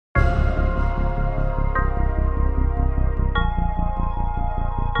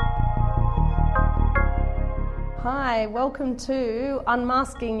Hi, welcome to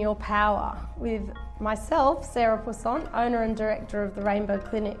Unmasking Your Power with myself, Sarah Poisson, owner and director of the Rainbow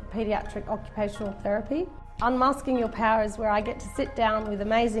Clinic Paediatric Occupational Therapy. Unmasking Your Power is where I get to sit down with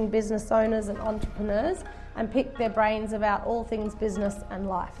amazing business owners and entrepreneurs and pick their brains about all things business and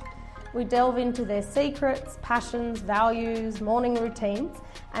life. We delve into their secrets, passions, values, morning routines,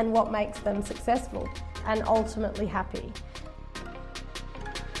 and what makes them successful and ultimately happy.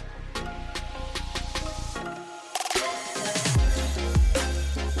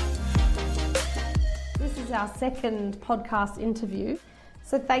 This is our second podcast interview.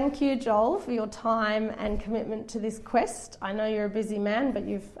 So thank you, Joel, for your time and commitment to this quest. I know you're a busy man, but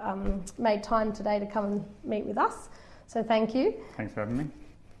you've made time today to come and meet with us. So thank you. Thanks for having me.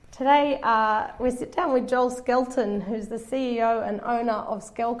 Today we sit down with Joel Skelton, who's the CEO and owner of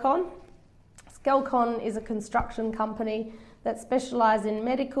Skelcon. Skelcon is a construction company that specialises in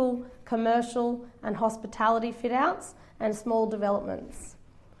medical, commercial and hospitality fit-outs and small developments.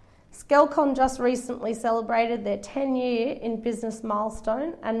 Skelcon just recently celebrated their 10-year in business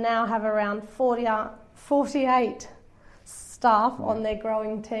milestone and now have around 48 staff on their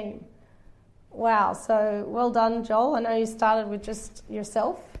growing team. Wow, so well done, Joel. I know you started with just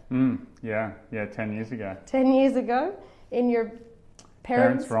yourself. Yeah, 10 years ago. 10 years ago in your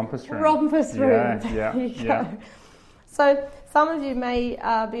parents' rompus room. Yeah. So some of you may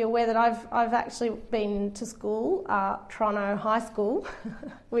be aware that I've actually been to school, Toronto High School,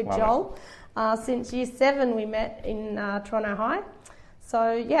 with Joel. Since year 7 we met in Toronto High.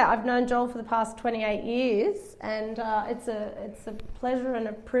 So yeah, I've known Joel for the past 28 years, and it's a pleasure and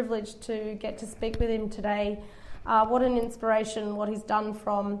a privilege to get to speak with him today. What an inspiration, what he's done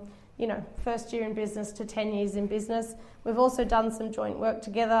from, first year in business to 10 years in business. We've also done some joint work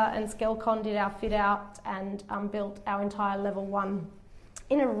together, and Skelcon did our fit out and built our entire level 1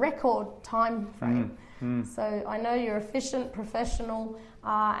 in a record time frame. So I know you're efficient, professional,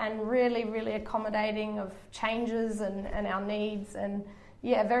 and really, really accommodating of changes and our needs, and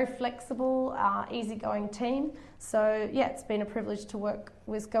very flexible, easygoing team. So it's been a privilege to work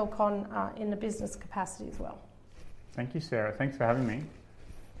with Skelcon in the business capacity as well. Thank you, Sarah. Thanks for having me.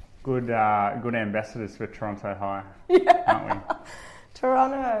 Good ambassadors for Toronto High, aren't we?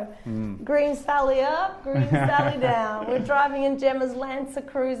 Toronto. Green Sally up, green Sally down. We're driving in Gemma's Lancer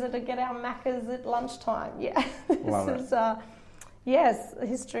Cruiser to get our Maccas at lunchtime. Love it. Is a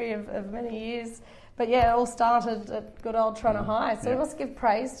history of many years. But it all started at good old Toronto High. So we must give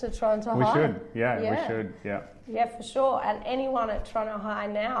praise to Toronto High. We should, we should. Yeah, for sure. And anyone at Toronto High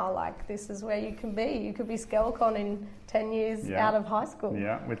now, this is where you can be. You could be Skelcon in 10 years out of high school.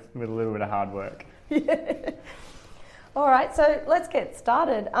 Yeah, with a little bit of hard work. All right, so let's get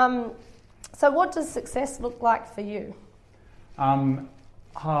started. So what does success look like for you?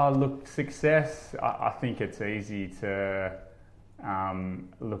 Look, success, I think it's easy to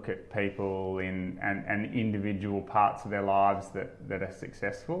look at people and individual parts of their lives that are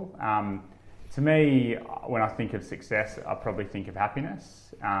successful. To me, when I think of success, I probably think of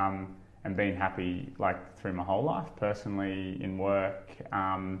happiness and being happy through my whole life, personally, in work,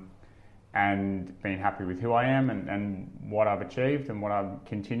 and being happy with who I am and what I've achieved and what I'm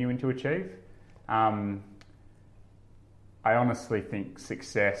continuing to achieve. I honestly think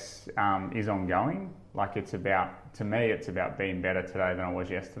success is ongoing. To me, it's about being better today than I was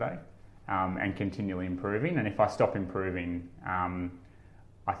yesterday, and continually improving. And if I stop improving,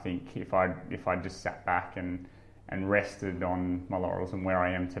 I think if I just sat back and rested on my laurels and where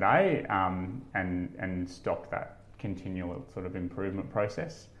I am today, and stopped that continual sort of improvement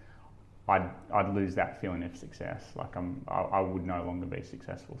process, I'd lose that feeling of success. I would no longer be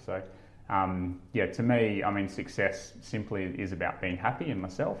successful. So, to me, success simply is about being happy in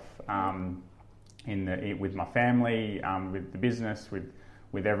myself, with my family, with the business,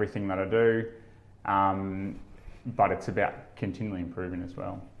 with everything that I do. But it's about continually improving as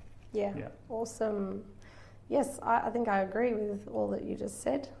well. Yeah. Awesome. Yes, I think I agree with all that you just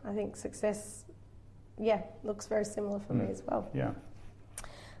said. I think success, looks very similar for me as well. Yeah.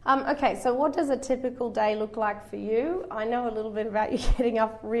 Okay, so what does a typical day look like for you? I know a little bit about you getting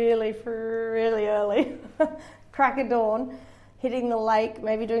up really early, crack of dawn, hitting the lake,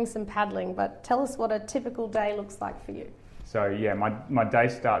 maybe doing some paddling, but tell us what a typical day looks like for you. So my day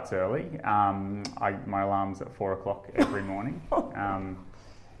starts early. My alarm's at 4 o'clock every morning,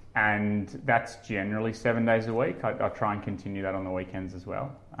 and that's generally 7 days a week. I try and continue that on the weekends as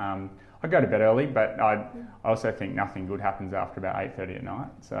well. I go to bed early, but I also think nothing good happens after about 8:30 at night.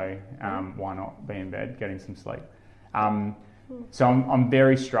 So why not be in bed, getting some sleep? So I'm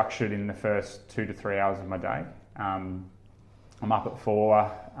very structured in the first 2 to 3 hours of my day. I'm up at 4.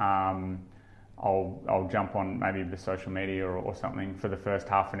 I'll jump on maybe the social media or something for the first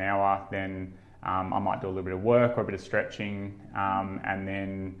half an hour. Then I might do a little bit of work or a bit of stretching, and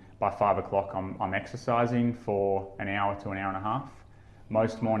then by 5 o'clock I'm exercising for an hour to an hour and a half.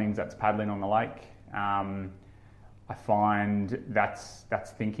 Most mornings that's paddling on the lake. I find that's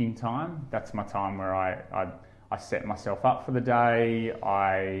thinking time. That's my time where I set myself up for the day.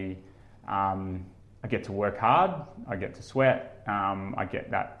 I get to work hard. I get to sweat. I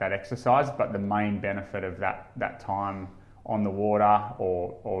get that exercise. But the main benefit of that time on the water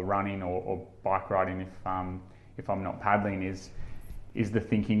or running or bike riding if I'm not paddling is the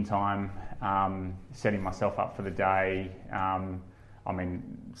thinking time, setting myself up for the day. I mean,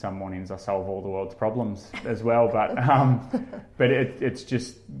 some mornings I solve all the world's problems as well, but it's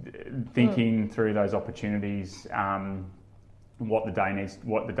just thinking through those opportunities, what the day needs,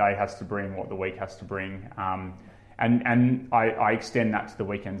 what the day has to bring, what the week has to bring, and I extend that to the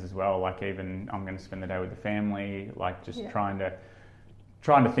weekends as well. Like even I'm going to spend the day with the family, like just trying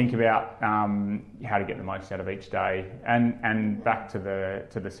to think about how to get the most out of each day, and back to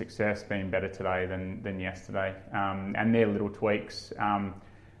the success, being better today than yesterday, and they're little tweaks.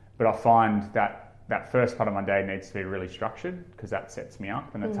 But I find that first part of my day needs to be really structured because that sets me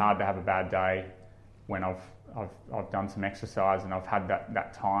up, and it's hard to have a bad day when I've done some exercise and I've had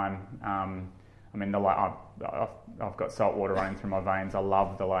that time. I mean, I've got salt water running through my veins. I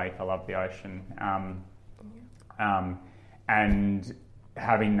love the lake. I love the ocean, and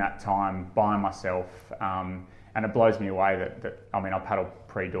having that time by myself, and it blows me away that I mean, I paddle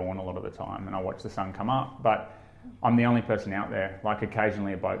pre-dawn a lot of the time and I watch the sun come up, but I'm the only person out there. Like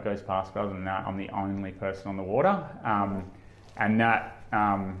occasionally a boat goes past, but other than that, I'm the only person on the water, and that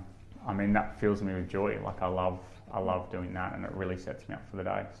I mean, that fills me with joy. Like I love doing that, and it really sets me up for the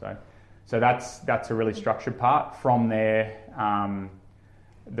day. So that's a really structured part. From there,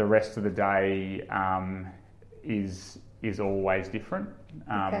 the rest of the day is always different.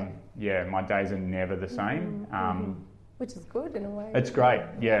 Yeah, my days are never the same. Which is good in a way. It's great.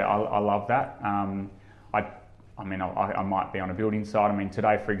 Yeah, I love that. I mean, I might be on a building site. I mean,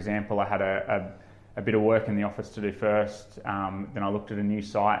 today, for example, I had a bit of work in the office to do first. Then I looked at a new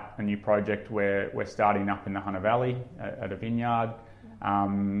site, a new project where we're starting up in the Hunter Valley at a vineyard.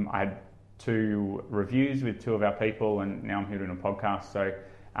 I had 2 reviews with 2 of our people, and now I'm here doing a podcast. So,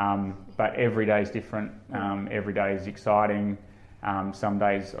 but every day is different. Every day is exciting. Some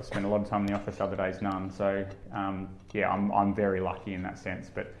days I spend a lot of time in the office, other days none. So, yeah, I'm very lucky in that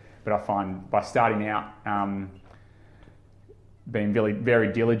sense. But I find by starting out, being very,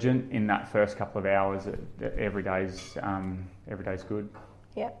 very diligent in that first couple of hours, every day's good.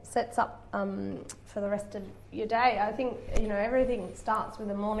 Yeah, sets up for the rest of your day. I think, everything starts with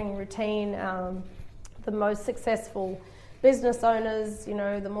a morning routine. The most successful business owners,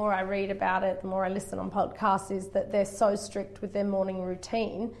 the more I read about it, the more I listen on podcasts, is that they're so strict with their morning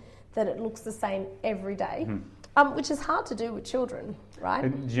routine that it looks the same every day, which is hard to do with children, right?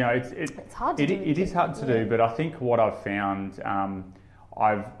 It's hard to do. It is hard to do, but I think what I've found,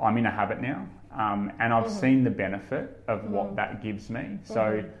 I'm in a habit now. And I've seen the benefit of what that gives me.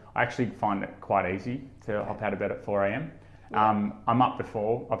 So I actually find it quite easy to hop out of bed at 4 a.m. I'm up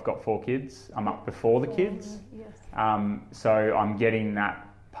before, I've got 4 kids, I'm up before the kids. Yes. So I'm getting that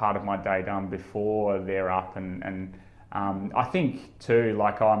part of my day done before they're up. And I think too,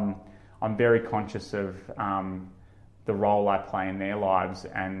 like I'm very conscious of the role I play in their lives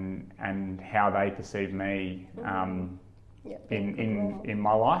and how they perceive me. In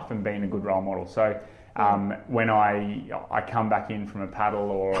my life and being a good role model. So when I come back in from a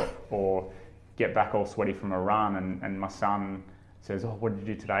paddle or get back all sweaty from a run and my son says, "Oh, what did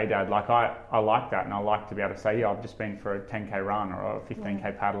you do today, Dad?" Like I like that, and I like to be able to say, "Yeah, I've just been for a 10k run or a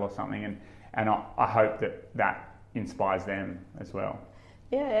 15k paddle or something," and I hope that inspires them as well.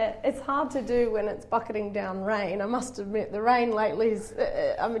 Yeah, it's hard to do when it's bucketing down rain. I must admit, the rain lately is...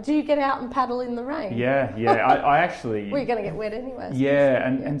 do you get out and paddle in the rain? Yeah. I actually... Well, you're going to get wet anyway. Yeah,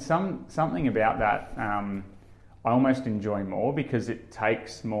 and something about that I almost enjoy more because it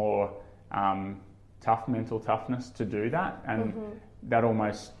takes more mental toughness to do that, and that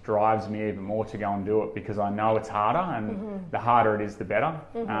almost drives me even more to go and do it because I know it's harder, and the harder it is, the better.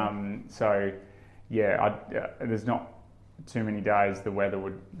 So, yeah, there's not too many days the weather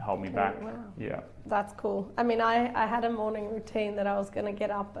would hold me back. Wow. Yeah. That's cool. I mean, I had a morning routine that I was going to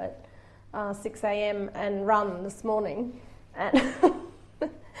get up at 6 a.m. and run this morning, and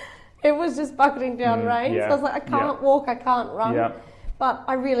it was just bucketing down rain. So I was like, I can't walk, I can't run. Yeah. But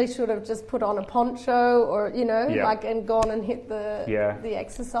I really should have just put on a poncho or, and gone and hit the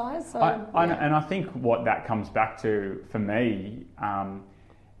exercise. So, and I think what that comes back to for me,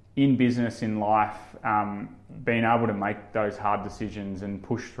 in business, in life, being able to make those hard decisions and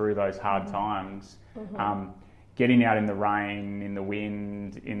push through those hard times, getting out in the rain, in the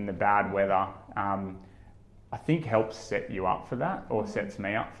wind, in the bad weather, I think helps set you up for that, or sets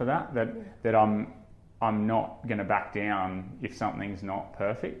me up for that. That I'm not going to back down if something's not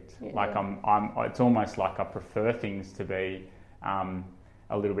perfect. Yeah. Like it's almost like I prefer things to be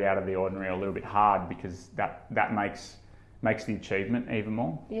a little bit out of the ordinary, or a little bit hard, because that makes the achievement even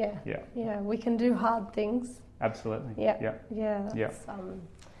more. Yeah. Yeah. Yeah. We can do hard things. Absolutely. Yeah. Yeah. Yeah. That's,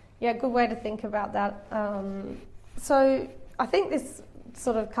 good way to think about that. So I think this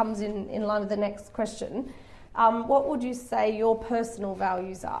sort of comes in line with the next question. What would you say your personal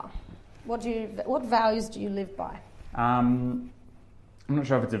values are? What values do you live by? I'm not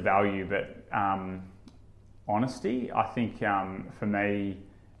sure if it's a value, but honesty. I think for me,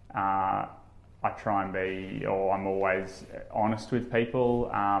 I try and be, or I'm always honest with people.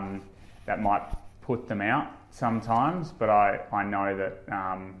 That might put them out sometimes, but I know that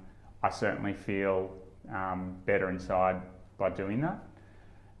I certainly feel better inside by doing that.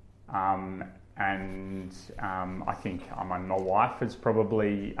 And I think my wife has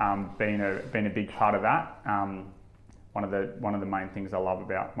probably been a big part of that. One of the main things I love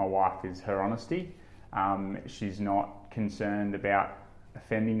about my wife is her honesty. She's not concerned about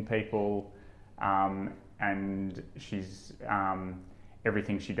offending people, and she's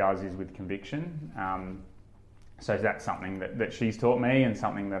everything she does is with conviction. So that's something that she's taught me, and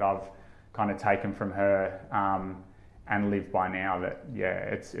something that I've kind of taken from her and live by now. That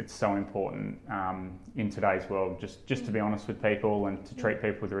it's so important in today's world just to be honest with people, and to treat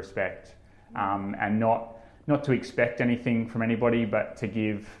people with respect, and not to expect anything from anybody, but to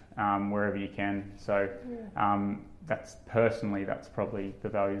give wherever you can. So that's probably the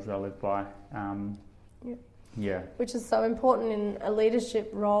values that I live by. Which is so important in a leadership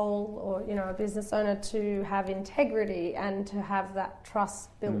role, or a business owner, to have integrity and to have that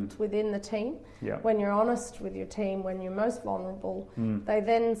trust built within the team. When you're honest with your team, when you're most vulnerable, they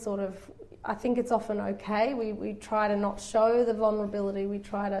then sort of, I think it's often okay. We try to not show the vulnerability. We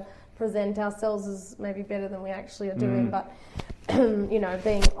try to present ourselves as maybe better than we actually are doing, but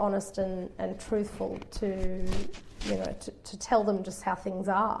being honest and truthful to tell them just how things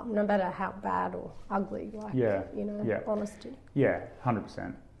are, no matter how bad or ugly. Honesty. Yeah,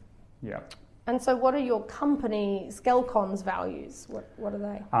 100%. Yeah. And so, what are your company Skelcon's values? What are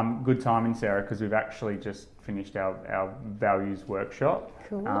they? Good timing, Sarah, because we've actually just finished our values workshop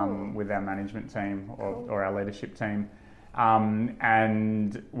with our management team or our leadership team.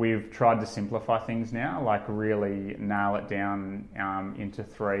 And we've tried to simplify things now, like really nail it down into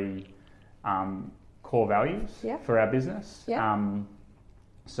 3 core values for our business.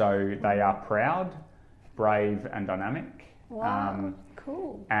 So they are proud, brave, and dynamic. Wow,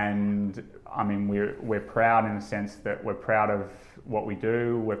 cool. And I mean, we're proud in the sense that we're proud of what we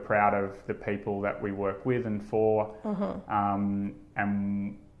do. We're proud of the people that we work with and for,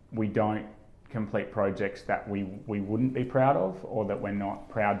 and we don't complete projects that we wouldn't be proud of, or that we're not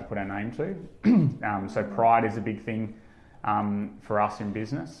proud to put our name to. So pride is a big thing for us in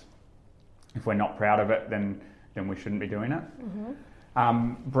business. If we're not proud of it, then we shouldn't be doing it.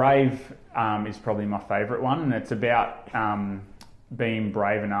 Brave is probably my favourite one, and it's about being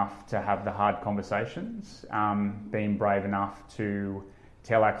brave enough to have the hard conversations, being brave enough to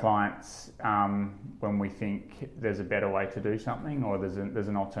tell our clients when we think there's a better way to do something, or there's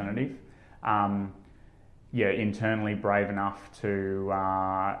an alternative. Internally brave enough to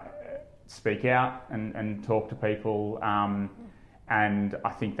speak out and talk to people. And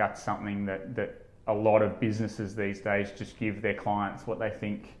I think that's something that a lot of businesses these days just give their clients what they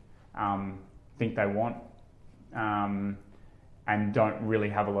think they want, and don't really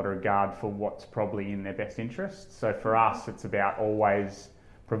have a lot of regard for what's probably in their best interest. So for us, it's about always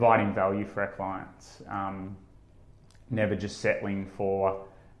providing value for our clients, never just settling for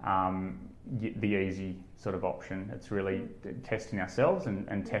the easy sort of option. It's really testing ourselves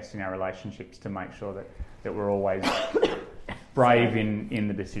and testing our relationships to make sure that we're always brave in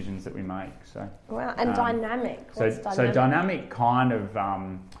the decisions that we make. So wow, and dynamic. So dynamic kind of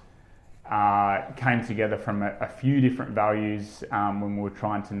came together from a few different values when we were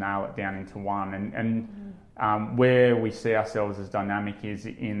trying to nail it down into one. And where we see ourselves as dynamic is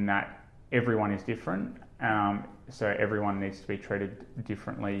in that everyone is different. So everyone needs to be treated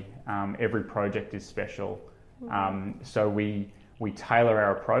differently. Every project is special. So we tailor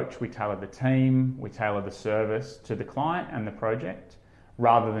our approach, we tailor the team, we tailor the service to the client and the project,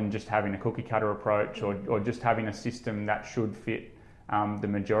 rather than just having a cookie cutter approach or just having a system that should fit the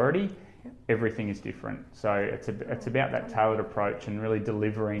majority. everything is different. So it's about that tailored approach and really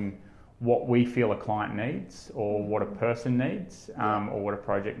delivering what we feel a client needs or what a person needs or what a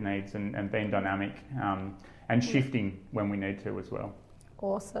project needs, and being dynamic and shifting when we need to as well.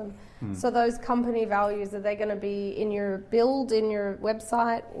 Awesome. So those company values, are they going to be in your build, in your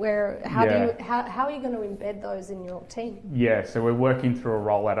website? How are you going to embed those in your team? Yeah, so we're working through a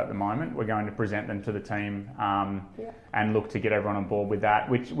rollout at the moment. We're going to present them to the team and look to get everyone on board with that,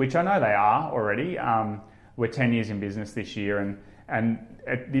 which I know they are already. We're 10 years in business this year, and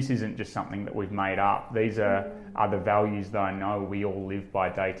this isn't just something that we've made up. These are the values that I know we all live by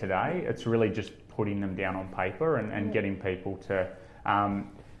day to day. It's really just putting them down on paper and getting people to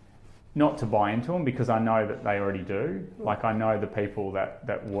not to buy into them, because I know that they already do. Like, I know the people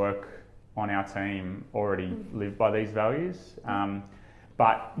that work on our team already live by these values.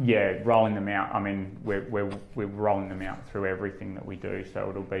 But yeah, rolling them out, I mean, we're rolling them out through everything that we do.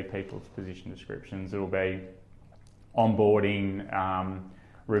 So it'll be people's position descriptions, it'll be onboarding,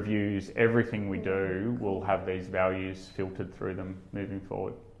 reviews, everything we do will have these values filtered through them moving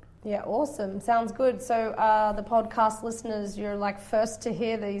forward. Yeah, awesome. Sounds good. So the podcast listeners, you're like first to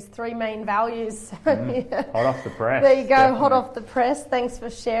hear these 3 main values. Hot off the press. There you go, definitely. Hot off the press. Thanks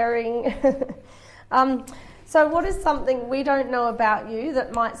for sharing. So what is something we don't know about you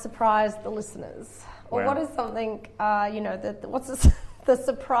that might surprise the listeners? Or what is something, what's the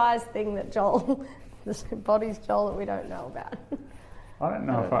surprise thing that Joel, bodies Joel, that we don't know about? I don't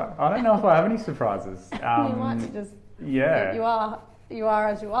know if I have any surprises. You might be just... Yeah. You are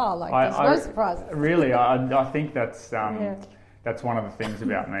as you are. Like, there's no surprises. Really, I think that's one of the things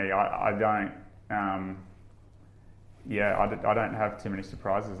about me. I don't have too many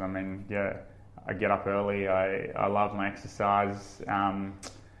surprises. I mean, I get up early. I love my exercise.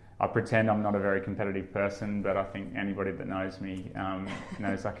 I pretend I'm not a very competitive person, but I think anybody that knows me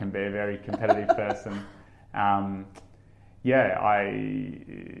knows I can be a very competitive person. I don't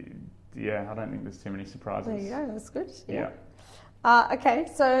think there's too many surprises. There you go. That's good. Yeah. Okay,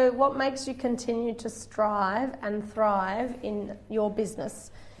 so what makes you continue to strive and thrive in your business?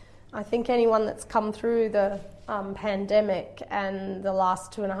 I think anyone that's come through the pandemic and the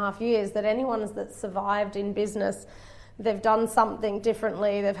last 2.5 years, that anyone that's survived in business, they've done something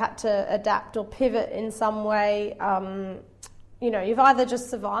differently, they've had to adapt or pivot in some way. You've either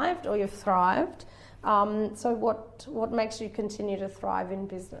just survived or you've thrived. So what makes you continue to thrive in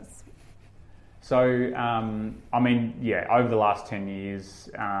business? So, over the last 10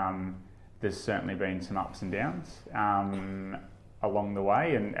 years, there's certainly been some ups and downs along the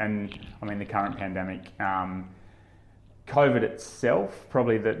way. And the current pandemic, COVID itself,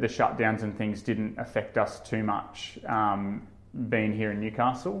 probably the shutdowns and things didn't affect us too much being here in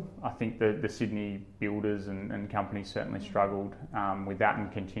Newcastle. I think the Sydney builders and companies certainly struggled with that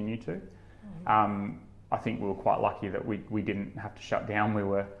and continue to. I think we were quite lucky that we didn't have to shut down. We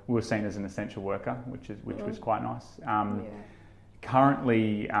were seen as an essential worker, which was quite nice.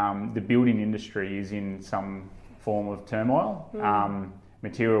 Currently, the building industry is in some form of turmoil.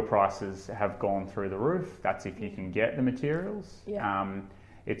 Material prices have gone through the roof. That's if you can get the materials.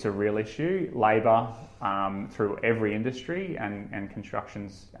 It's a real issue. Labour through every industry, and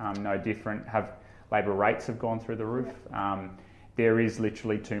construction's no different. Labour rates have gone through the roof. There is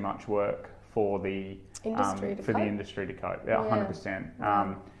literally too much work for the industry to cope.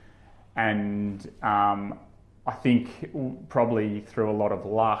 100%. I think probably through a lot of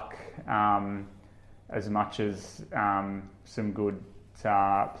luck, as much as some good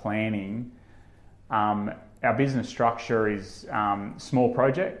planning, our business structure is small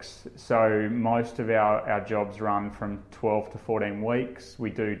projects. So most of our jobs run from 12 to 14 weeks.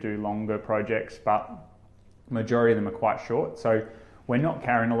 We do longer projects, but majority of them are quite short. So we're not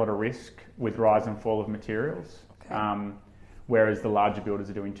carrying a lot of risk with rise and fall of materials, whereas the larger builders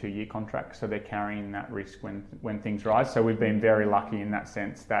are doing 2-year contracts, so they're carrying that risk when things rise. So we've been very lucky in that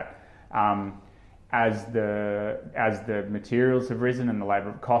sense that as the materials have risen and the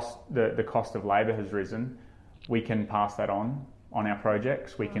labour cost, the cost of labour has risen, we can pass that on our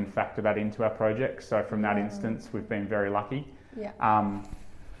projects. We can factor that into our projects. So from that instance, we've been very lucky.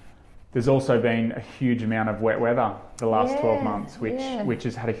 There's also been a huge amount of wet weather the last 12 months, which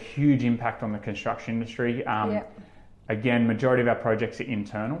has had a huge impact on the construction industry. Again, majority of our projects are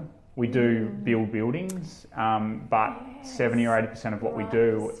internal. We do build buildings, but 70 or 80% of what we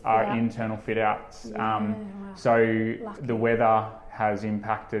do are internal fit outs. So the weather has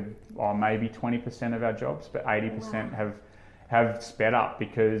impacted maybe 20% of our jobs, but 80% have sped up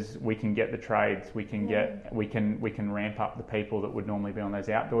because we can get the trades, we can ramp up the people that would normally be on those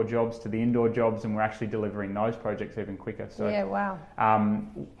outdoor jobs to the indoor jobs, and we're actually delivering those projects even quicker. So yeah, wow.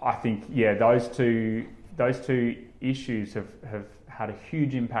 I think those two issues have had a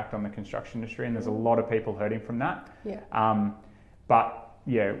huge impact on the construction industry, and there's a lot of people hurting from that. Yeah. But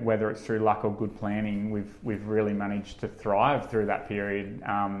yeah, whether it's through luck or good planning, we've really managed to thrive through that period,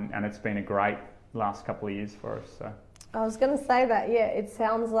 and it's been a great last couple of years for us. So. I was going to say that, yeah, it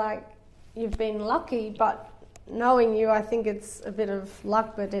sounds like you've been lucky, but knowing you, I think it's a bit of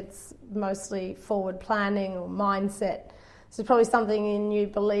luck, but it's mostly forward planning or mindset. So probably something in you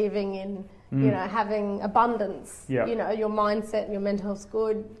believing in, having abundance, yeah. Your mindset and your mental health's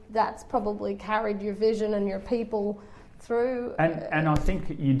good. That's probably carried your vision and your people through. And I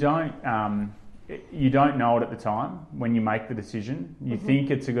think you don't know it at the time when you make the decision. You think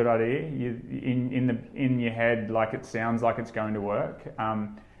it's a good idea. You in your head, like it sounds like it's going to work.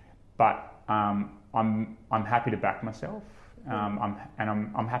 But I'm happy to back myself.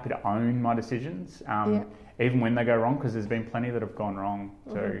 I'm happy to own my decisions, even when they go wrong, because there's been plenty that have gone wrong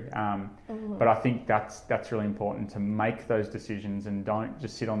too. But I think that's really important, to make those decisions and don't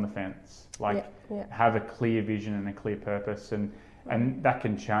just sit on the fence. Have a clear vision and a clear purpose, and that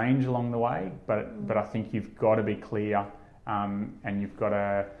can change along the way. But I think you've got to be clear, and you've got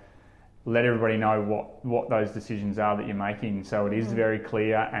to let everybody know what those decisions are that you're making, so it is very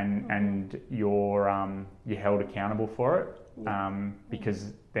clear, and you're held accountable for it.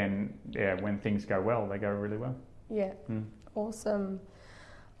 Because then, when things go well, they go really well. Yeah, Awesome.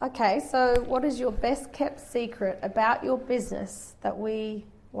 Okay, so what is your best kept secret about your business that we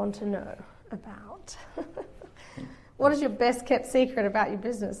want to know about? What is your best kept secret about your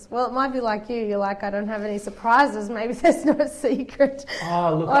business? Well, it might be like you. You're like, I don't have any surprises. Maybe there's no secret.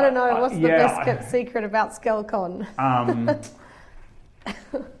 Oh, look, I don't know. What's the best kept secret about Skelcon?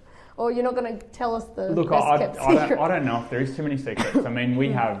 Or you're not going to tell us the best kept secret? I don't know if there is too many secrets. I mean,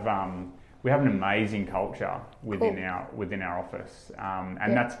 we have an amazing culture within our office,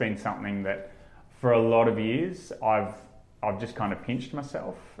 and that's been something that for a lot of years I've just kind of pinched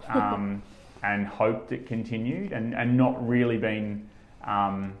myself. And hoped it continued, and not really been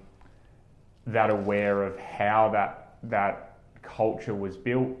that aware of how that culture was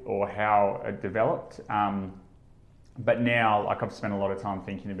built or how it developed. But now, I've spent a lot of time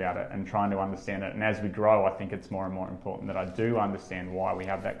thinking about it and trying to understand it. And as we grow, I think it's more and more important that I do understand why we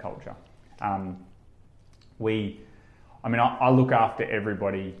have that culture. I look after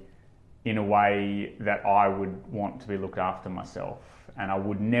everybody in a way that I would want to be looked after myself. And I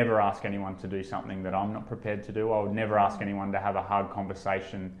would never ask anyone to do something that I'm not prepared to do. I would never ask anyone to have a hard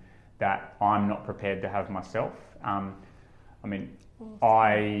conversation that I'm not prepared to have myself.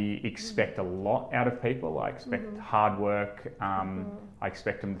 I expect a lot out of people. I expect hard work. I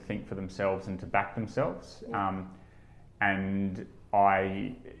expect them to think for themselves and to back themselves. And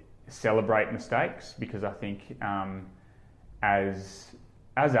I celebrate mistakes, because I think as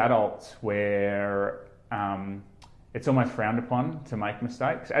adults it's almost frowned upon to make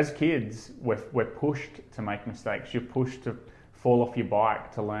mistakes. As kids, we're pushed to make mistakes. You're pushed to fall off your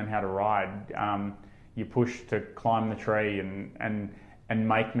bike to learn how to ride. You're pushed to climb the tree and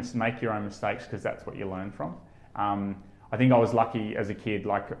make your own mistakes, because that's what you learn from. I think I was lucky as a kid.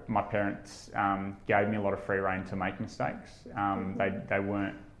 Like, my parents gave me a lot of free rein to make mistakes. They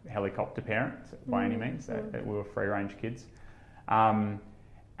weren't helicopter parents by any means. We were free range kids. And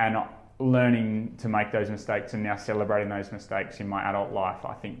learning to make those mistakes and now celebrating those mistakes in my adult life,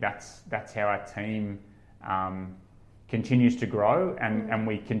 I think that's how our team continues to grow, and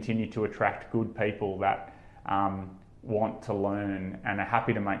we continue to attract good people that want to learn and are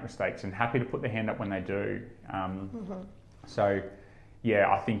happy to make mistakes and happy to put their hand up when they do. So,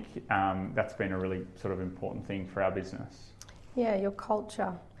 I think that's been a really sort of important thing for our business. Yeah, your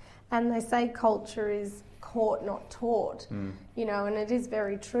culture. And they say culture is caught, not taught, and it is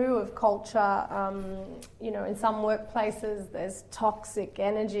very true of culture. In some workplaces there's toxic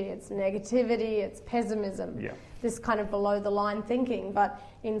energy, it's negativity, it's pessimism, this kind of below the line thinking. But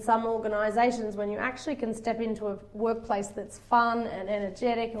in some organisations, when you actually can step into a workplace that's fun and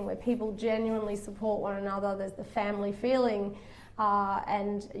energetic and where people genuinely support one another, there's the family feeling,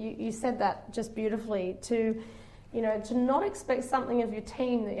 and you said that just beautifully, to not expect something of your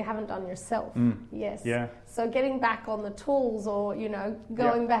team that you haven't done yourself. Yes. Yeah. So getting back on the tools, or,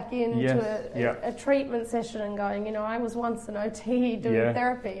 going back into a treatment session and going, I was once an OT doing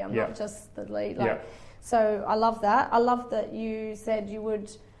therapy. I'm not just the lead. So I love that. I love that you said you would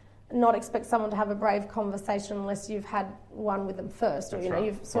not expect someone to have a brave conversation unless you've had one with them first, or That's right.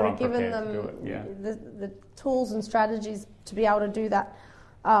 you've sort of given them the tools and strategies to be able to do that.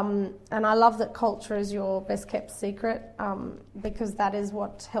 And I love that culture is your best kept secret, because that is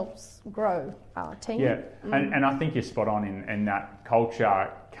what helps grow our team. Yeah, and I think you're spot on in that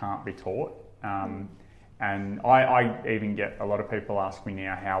culture can't be taught. And I even get a lot of people ask me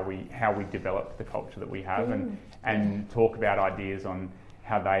now how we develop the culture that we have, and talk about ideas on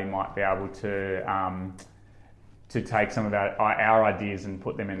how they might be able to take some of our ideas and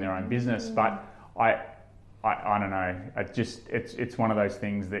put them in their own business. But I don't know. It's one of those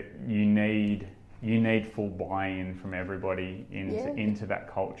things that you need full buy-in from everybody into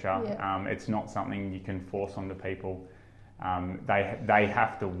that culture. Yeah. It's not something you can force onto people. They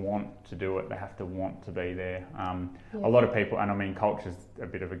have to want to do it. They have to want to be there. A lot of people, and I mean, culture's a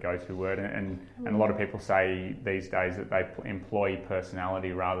bit of a go-to word, and a lot of people say these days that they employ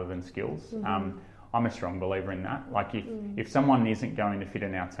personality rather than skills. I'm a strong believer in that. Like if someone isn't going to fit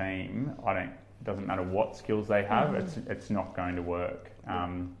in our team, it doesn't matter what skills they have, it's not going to work.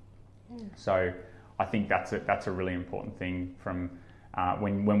 So I think that's a really important thing from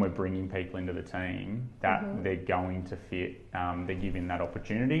when we're bringing people into the team, that they're going to fit, they're given that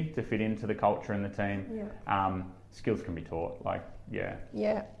opportunity to fit into the culture and the team. Skills can be taught, Yeah,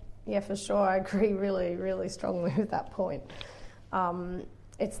 for sure. I agree really, really strongly with that point.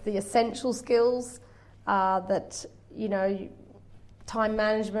 It's the essential skills that, time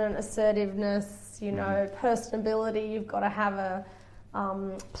management, assertiveness, personability. You've got to have a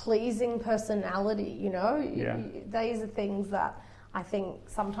pleasing personality, These are things that I think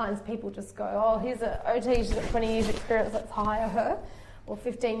sometimes people just go, oh, here's an OT, she's got 20 years experience, let's hire her. Or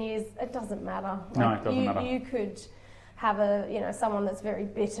 15 years, it doesn't matter. No, it doesn't matter. You could have someone that's very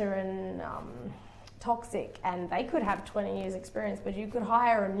bitter and toxic, and they could have 20 years experience, but you could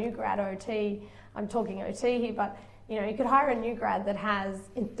hire a new grad OT. I'm talking OT here, but you could hire a new grad that has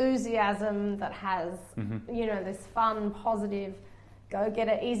enthusiasm, that has this fun, positive,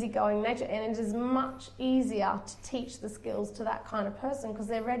 go-getter, easygoing nature, and it is much easier to teach the skills to that kind of person because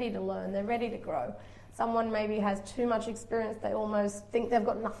they're ready to learn, they're ready to grow. Someone maybe has too much experience, they almost think they've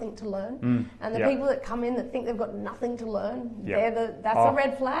got nothing to learn. And the people that come in that think they've got nothing to learn, that's a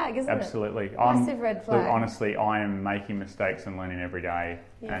red flag, isn't absolutely. it? Massive red flag. Look, honestly, I am making mistakes and learning every day,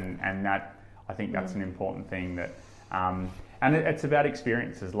 and that, I think that's an important thing that... and it's about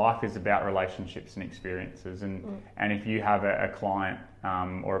experiences. Life is about relationships and experiences. And if you have a client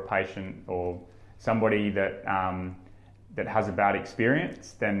or a patient or somebody that has a bad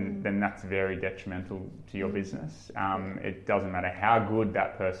experience, then that's very detrimental to your business. It doesn't matter how good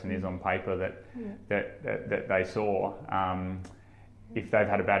that person is on paper that they saw. If they've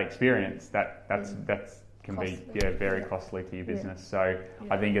had a bad experience, that's can costly. Be very costly to your business. So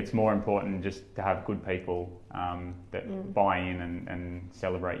I think it's more important just to have good people that buy in and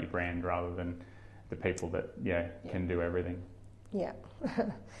celebrate your brand rather than the people that can do everything. Yeah.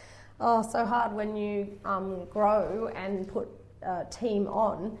 Oh, so hard when you grow and put a team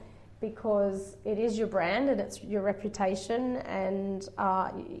on, because it is your brand and it's your reputation, and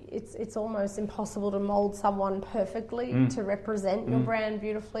it's almost impossible to mould someone perfectly to represent your brand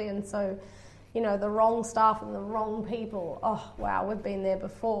beautifully. And so, the wrong staff and the wrong people, oh wow, we've been there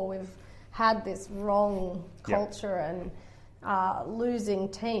before. We've had this wrong culture and losing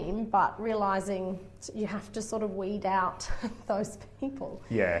team, but realising you have to sort of weed out those people.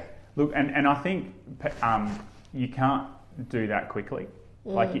 Yeah. Look, and I think you can't do that quickly.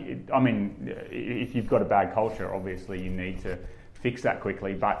 If you've got a bad culture, obviously you need to fix that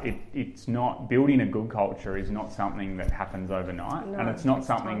quickly, but it's not, building a good culture is not something that happens overnight, and it's not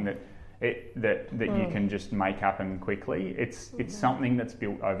something that you can just make happen quickly. It's something that's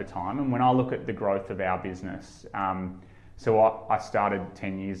built over time. And when I look at the growth of our business, so I started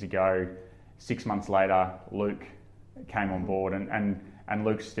 10 years ago. 6 months later, Luke came on board, and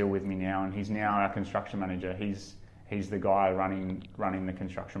Luke's still with me now, and he's now our construction manager. He's the guy running the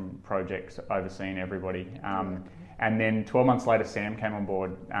construction projects, overseeing everybody. And then 12 months later, Sam came on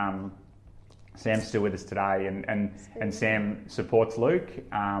board. Sam's still with us today, and Sam supports Luke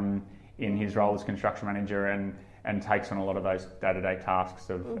in his role as construction manager and takes on a lot of those day-to-day tasks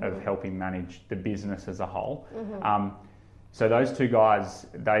of helping manage the business as a whole. So those two guys,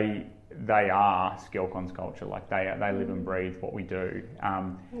 they are Skelcon's culture. Like they live and breathe what we do.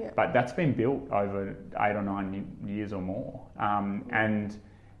 But that's been built over 8 or 9 years or more. And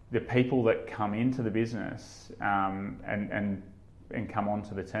the people that come into the business and come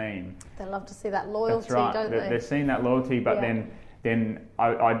onto the team, they love to see that loyalty, that's right. Don't they? They're seeing that loyalty, but then then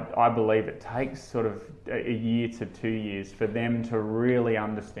I believe it takes sort of a year to 2 years for them to really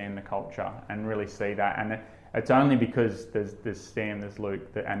understand the culture and really see that. And it's only because there's Sam, there's Luke,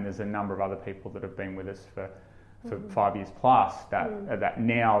 and there's a number of other people that have been with us for 5 years plus that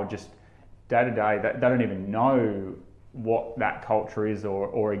now just day to day, they don't even know what that culture is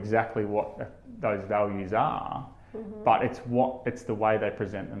or exactly what those values are. But it's the way they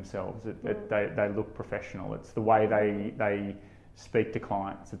present themselves. They look professional. It's the way they speak to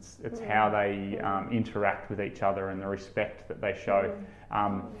clients. It's how they interact with each other and the respect that they show.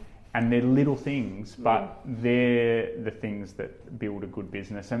 And they're little things, but they're the things that build a good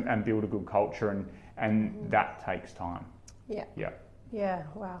business and build a good culture, and that takes time. Yeah.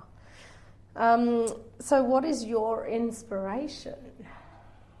 Wow. So what is your inspiration?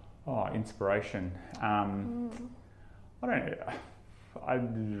 Inspiration.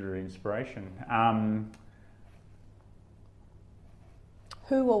 Inspiration.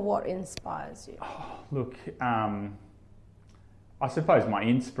 Who or what inspires you? Look, I suppose my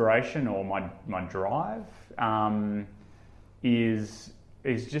inspiration or my drive is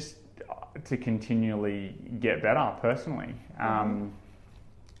just to continually get better personally.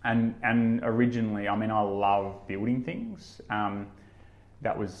 And originally, I mean, I love building things.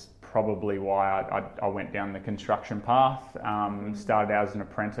 That was probably why I went down the construction path. Started out as an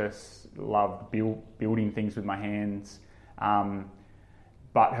apprentice, loved building things with my hands,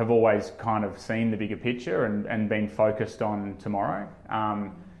 but have always kind of seen the bigger picture and been focused on tomorrow.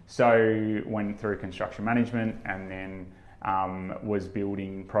 So went through construction management and then was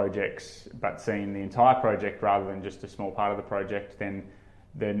building projects, but seeing the entire project rather than just a small part of the project. Then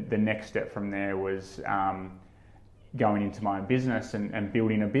the next step from there was going into my own business and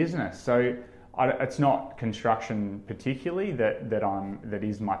building a business. So it's not construction particularly that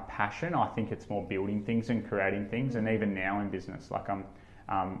is my passion. I think it's more building things and creating things. And even now in business, like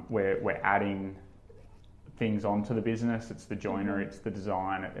we're adding things onto the business. It's the joinery, it's the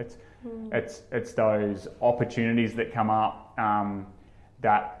design, it's those opportunities that come up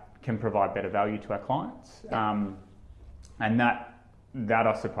that can provide better value to our clients. And that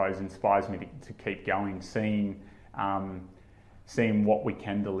I suppose inspires me to keep going, seeing what we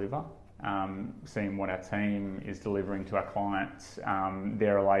can deliver, seeing what our team is delivering to our clients,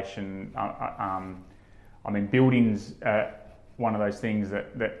 their relation. I mean, building's one of those things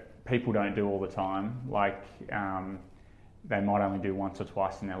that people don't do all the time. Like they might only do once or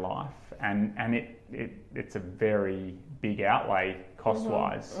twice in their life, and it's a very big outlay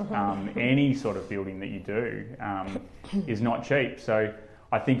cost-wise. Any sort of building that you do is not cheap. So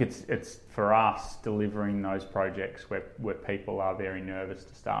I think it's for us delivering those projects where people are very nervous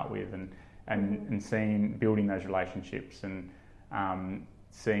to start with, and building those relationships and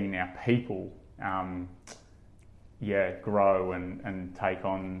seeing our people grow and take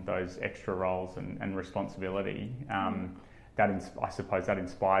on those extra roles and responsibility. I suppose that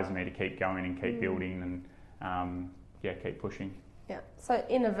inspires me to keep going and keep building and keep pushing. Yeah. So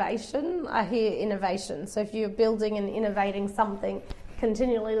innovation, I hear innovation. So if you're building and innovating something,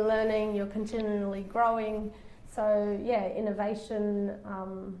 continually learning, you're continually growing. So innovation,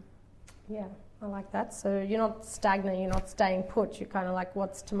 I like that. So you're not stagnant, you're not staying put. You're kind of like,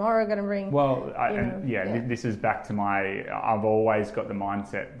 what's tomorrow going to bring? Well, this is back to I've always got the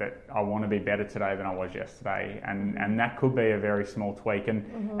mindset that I want to be better today than I was yesterday. And that could be a very small tweak. And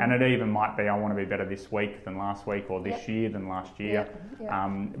it even might be I want to be better this week than last week or this year than last year.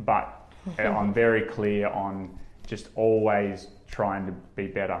 But I'm very clear on just always trying to be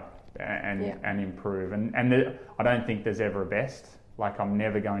better and improve. And I don't think there's ever a best. Like I'm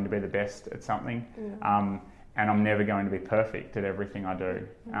never going to be the best at something, and I'm never going to be perfect at everything I do,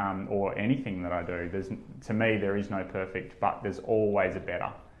 or anything that I do. To me, there is no perfect, but there's always a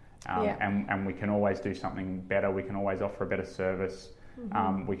better, and we can always do something better. We can always offer a better service.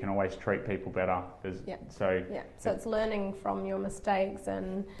 We can always treat people better. So it's learning from your mistakes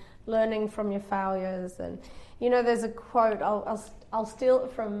and learning from your failures. And there's a quote I'll steal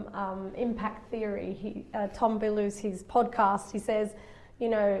it from Impact Theory. Tom Billou's his podcast. He says,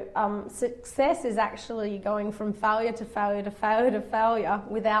 success is actually going from failure to failure to failure to failure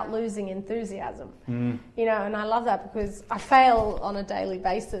without losing enthusiasm. And I love that because I fail on a daily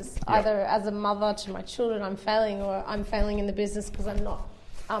basis. Either as a mother to my children, I'm failing, or I'm failing in the business because I'm not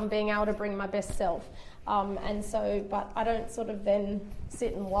being able to bring my best self. But I don't sort of then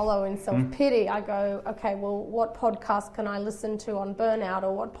sit and wallow in self-pity. I go, okay, well, what podcast can I listen to on burnout,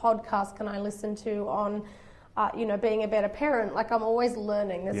 or what podcast can I listen to on, being a better parent? Like I'm always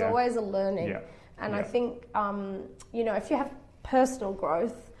learning. There's always a learning. And I think, if you have personal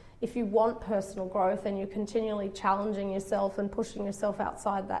growth, if you want personal growth and you're continually challenging yourself and pushing yourself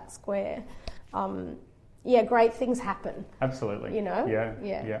outside that square, great things happen. Absolutely. You know?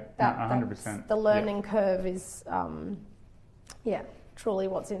 Yeah. 100%. The learning curve is, truly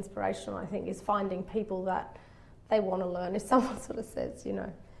what's inspirational, I think, is finding people that they want to learn. If someone sort of says,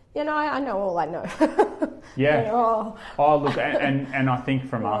 I know all I know. Yeah. Look, and I think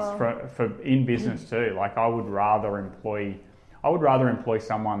from us, for in business too, like I would rather employ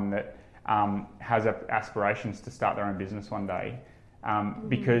someone that has aspirations to start their own business one day,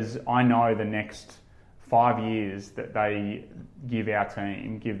 because I know the next 5 years that they give the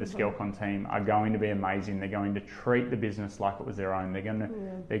Skelcon team are going to be amazing. They're going to treat the business like it was their own.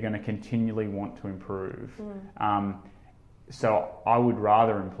 They're going to continually want to improve. So I would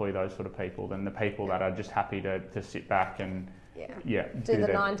rather employ those sort of people than the people that are just happy to sit back and do the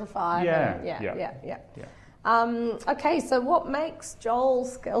 9 to 5. Yeah. Okay, so what makes Joel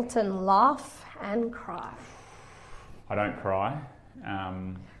Skelton laugh and cry? I don't cry.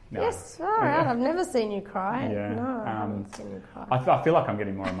 No. Yes, all right. I've never seen you cry. Yeah. No, I haven't seen you cry. I feel like I'm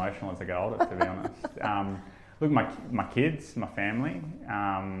getting more emotional as I go older, to be honest. Look, my kids, my family,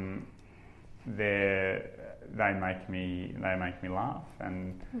 they make me laugh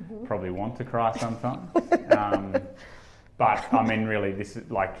and probably want to cry sometimes. But I mean, really, this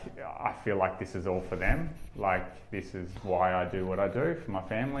is like, I feel like this is all for them. Like, this is why I do what I do for my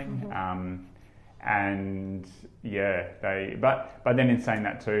family. And yeah, but then in saying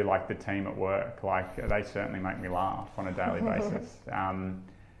that too, like the team at work, like they certainly make me laugh on a daily basis.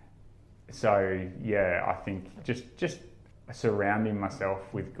 So yeah, I think just surrounding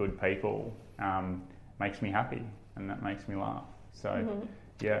myself with good people makes me happy, and that makes me laugh. So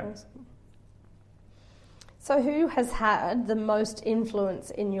yeah. Awesome. So who has had the most influence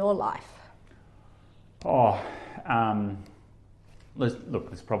in your life?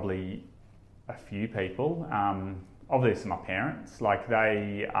 There's probably a few people. Obviously my parents, like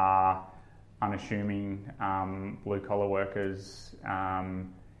they are unassuming blue collar workers,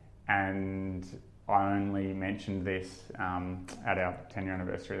 and I only mentioned this at our 10-year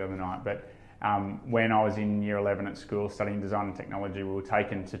anniversary the other night, but when I was in year 11 at school studying design and technology, we were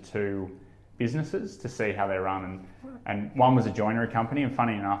taken to 2 businesses to see how they run, and one was a joinery company, and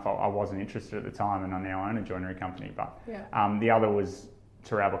funny enough I wasn't interested at the time, and I now own a joinery company, but the other was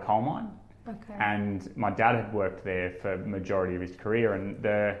Taraba Coal Mine. Okay. And my dad had worked there for the majority of his career, and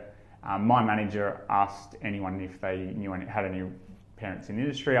my manager asked anyone if they had any parents in the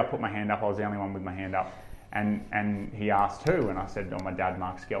industry. I put my hand up. I was the only one with my hand up, and he asked who, and I said, my dad,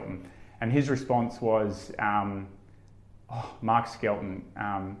 Mark Skelton. And his response was, Mark Skelton,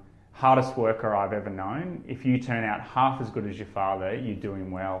 hardest worker I've ever known. If you turn out half as good as your father, you're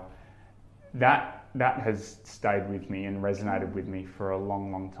doing well. That has stayed with me and resonated with me for a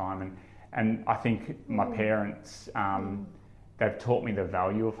long, long time. And I think my parents, they've taught me the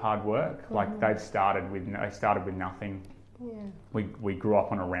value of hard work. Like they started with nothing. Yeah. We grew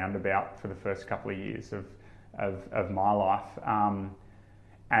up on a roundabout for the first couple of years of my life.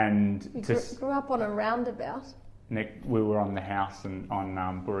 And you grew up on a roundabout? We were on the house and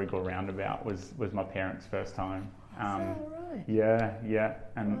on Burrigal Roundabout was my parents' first home. Is that right? Yeah.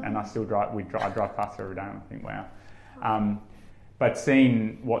 And I still drive. I drive past every day, and I think, wow. But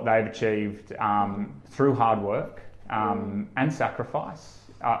seeing what they've achieved through hard work and sacrifice,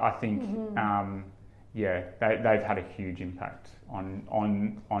 I think, they've had a huge impact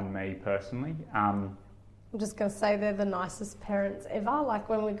on me personally. I'm just going to say they're the nicest parents ever. Like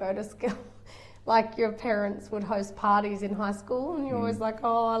when we go to school, like your parents would host parties in high school, and you're always like,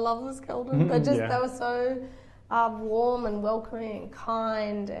 "Oh, I love the Skelton." They were so warm and welcoming and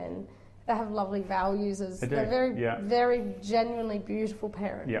kind, and they have lovely values. They're very genuinely beautiful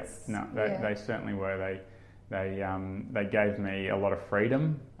parents. They certainly were. They gave me a lot of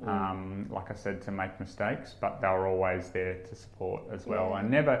freedom, like I said, to make mistakes, but they were always there to support as well,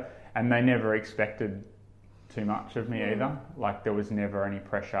 and they never expected too much of me either. Like there was never any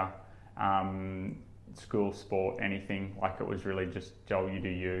pressure, school, sport, anything. Like it was really just, Joel, you do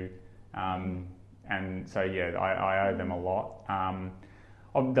you, and so I owe them a lot.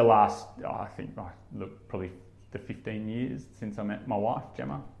 Of the last, probably the 15 years since I met my wife,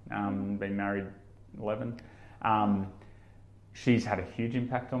 Gemma, been married 11. She's had a huge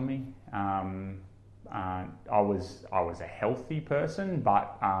impact on me. I was a healthy person,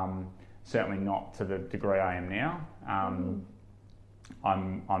 but certainly not to the degree I am now.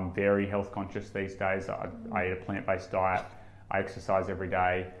 I'm very health conscious these days. I eat a plant-based diet. I exercise every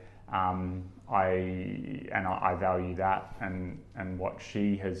day. I value that and what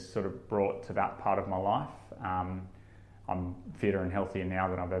she has sort of brought to that part of my life. I'm fitter and healthier now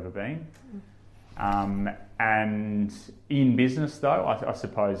than I've ever been. And in business though, I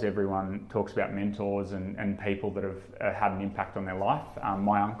suppose everyone talks about mentors and people that have had an impact on their life.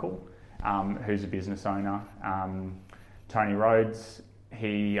 My uncle, who's a business owner, Tony Rhodes,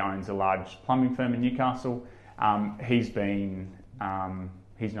 he owns a large plumbing firm in Newcastle. He's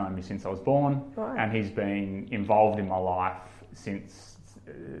known me since I was born, right. and he's been involved in my life since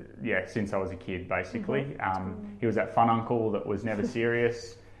I was a kid, basically. He was that fun uncle that was never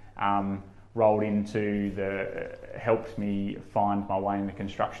serious, rolled into helped me find my way in the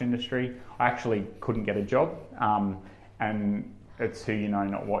construction industry. I actually couldn't get a job, and it's who you know,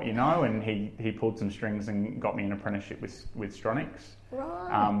 not what you know, and he pulled some strings and got me an apprenticeship with Stronix,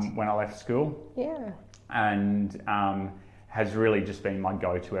 right. when I left school. Yeah. And has really just been my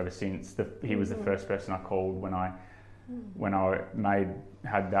go-to ever since. He was the first person I called when I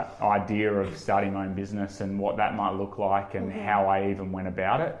had that idea of starting my own business and what that might look like and how I even went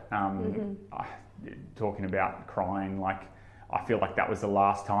about it. Talking about crying, like I feel like that was the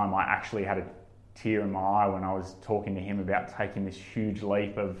last time I actually had a tear in my eye when I was talking to him about taking this huge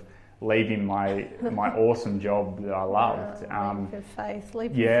leap of leaving my awesome job that I loved. Leap of faith.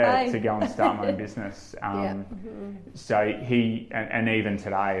 To go and start my own business. So he, and even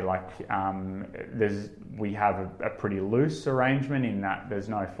today, like we have a pretty loose arrangement in that there's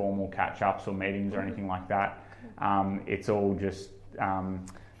no formal catch-ups or meetings or anything like that. It's all just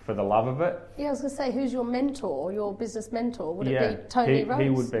for the love of it. Yeah, I was going to say, who's your mentor, your business mentor? Would it be Tony Rhodes?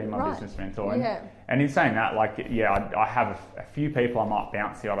 He would be my business mentor. And in saying that, I have a few people I might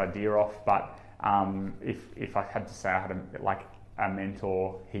bounce the odd idea off, but if I had to say I had a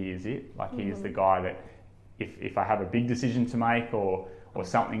mentor, he is it. Like he is the guy that if I have a big decision to make or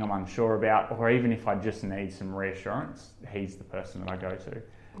something I'm unsure about, or even if I just need some reassurance, he's the person that I go to.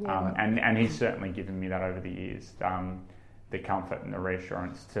 And he's certainly given me that over the years. The comfort and the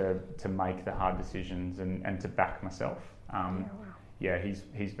reassurance to make the hard decisions and to back myself.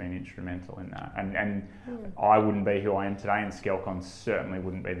 He's been instrumental in that. And I wouldn't be who I am today, and Skelcon certainly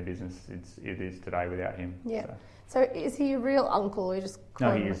wouldn't be the business it is today without him. Yeah. So is he a real uncle or you just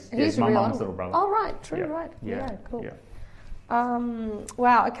call him? No, he is. He's my real mum's uncle. little brother. Oh, right. True, right. Yeah, cool. Yeah.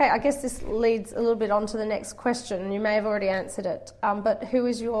 Wow, okay, I guess this leads a little bit on to the next question. You may have already answered it, but who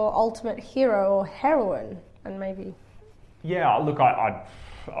is your ultimate hero or heroine? And maybe... Yeah, look, I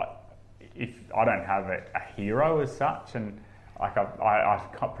don't have a hero as such, and I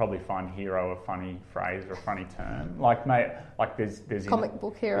probably find hero a funny phrase or a funny term. There's comic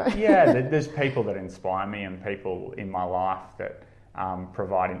book hero. There's people that inspire me and people in my life that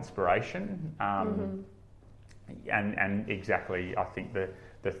provide inspiration. And exactly, I think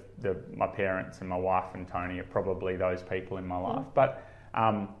my parents and my wife and Tony are probably those people in my life. But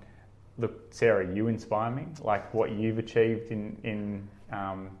look, Sarah, you inspire me. Like what you've achieved in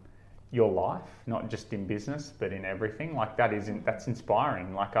your life, not just in business, but in everything. Like that's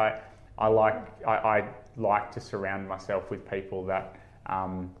inspiring. Like I like to surround myself with people that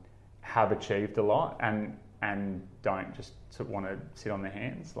have achieved a lot and don't just want to sit on their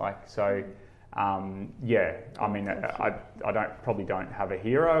hands. I probably don't have a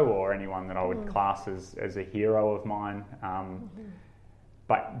hero or anyone that I would class as a hero of mine.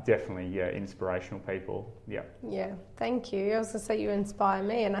 But definitely, inspirational people. Yeah. Yeah, thank you. I was going to say you inspire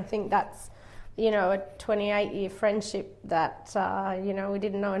me, and I think that's, a 28-year friendship that, we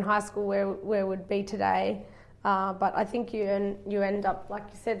didn't know in high school where we'd be today. But I think you end up, like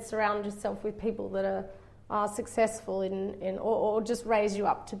you said, surround yourself with people that are successful or just raise you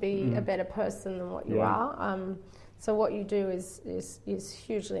up to be a better person than what you are. So what you do is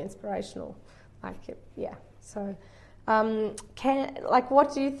hugely inspirational. So... what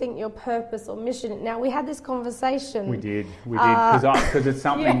do you think your purpose or mission? Now we had this conversation. We did because it's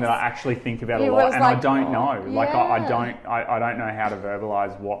something that I actually think about a lot, and I don't know. I don't know how to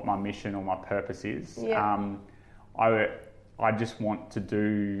verbalise what my mission or my purpose is. I just want to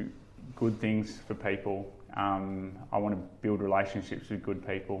do good things for people. I want to build relationships with good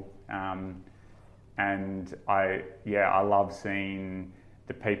people, and I love seeing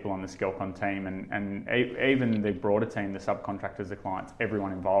the people on the Skelcon team and even the broader team, the subcontractors, the clients,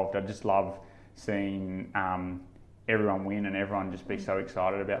 everyone involved. I just love seeing everyone win and everyone just be so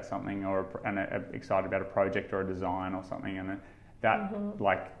excited about something and excited about a project or a design or something. And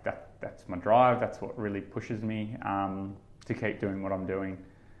that's my drive. That's what really pushes me to keep doing what I'm doing.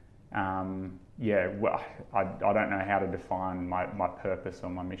 I don't know how to define my purpose or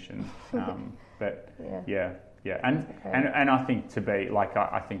my mission, but yeah. And I think to be, like,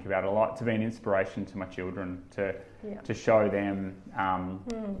 I think about it a lot, to be an inspiration to my children, to show them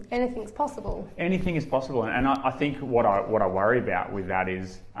anything's possible. Anything is possible. And I think what I worry about with that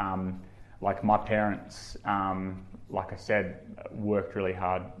is, like, my parents, like I said, worked really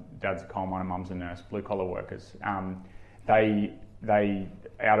hard. Dad's a coal miner, mum's a nurse, blue collar workers. They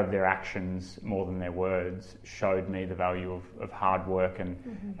out of their actions more than their words showed me the value of hard work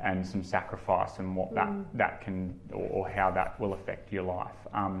and some sacrifice, and what that can, or how that will affect your life.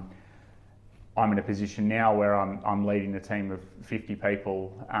 I'm in a position now where I'm leading a team of 50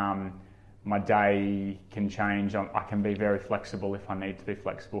 people. My day can change. I can be very flexible if I need to be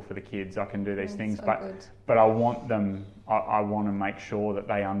flexible for the kids. I can do these things, but I want them. I want to make sure that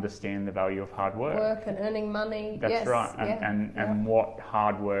they understand the value of hard work. Work and earning money. That's right, and what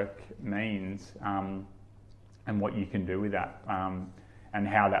hard work means, and what you can do with that, and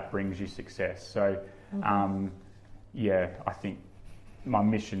how that brings you success. So, I think my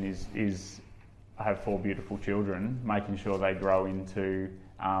mission is I have 4 beautiful children, making sure they grow into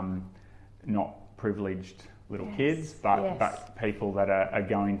not privileged little kids, but people that are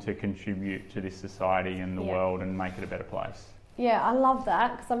going to contribute to this society and the world and make it a better place. Yeah, I love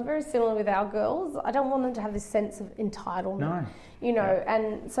that, because I'm very similar with our girls. I don't want them to have this sense of entitlement,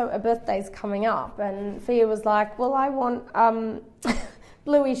 and so a birthday's coming up, and Fia was like, well, I want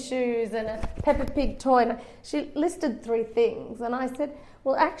Bluey shoes and a Peppa Pig toy, and she listed 3 things, and I said,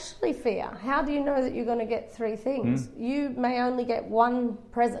 well, actually, Fia, how do you know that you're going to get 3 things? You may only get 1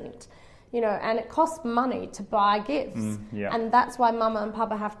 present, and it costs money to buy gifts. And that's why Mama and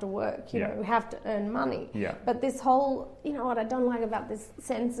Papa have to work, you know, we have to earn money. But this whole, what I don't like about this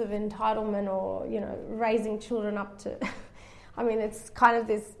sense of entitlement, or, raising children up to, I mean, it's kind of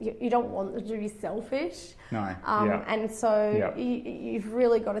this, you don't want them to be selfish. No. And so you've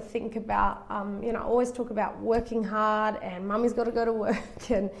really got to think about, I always talk about working hard, and Mummy's got to go to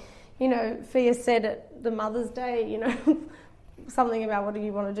work. And, Fia said at the Mother's Day, something about what do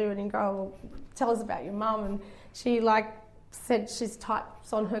you want to do, and you go, well, tell us about your mum. And she said she's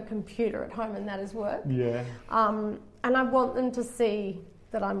types on her computer at home, and that is work. And I want them to see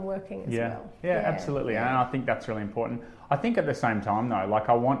that I'm working as well. Absolutely. And I think that's really important. I think at the same time though,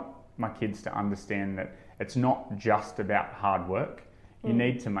 I want my kids to understand that it's not just about hard work. You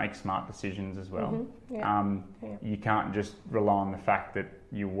need to make smart decisions as well. You can't just rely on the fact that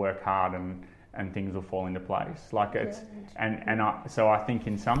you work hard and things will fall into place. So I think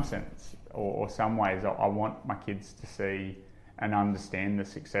in some sense, or some ways, I want my kids to see and understand the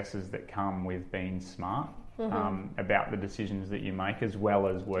successes that come with being smart about the decisions that you make, as well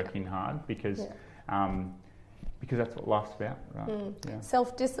as working hard, because that's what life's about, right?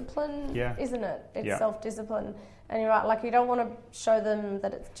 Self-discipline, isn't it? It's self-discipline. And you're right, you don't want to show them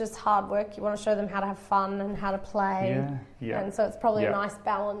that it's just hard work. You want to show them how to have fun and how to play. And so it's probably a nice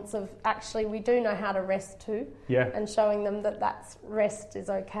balance of, actually, we do know how to rest too. And showing them that rest is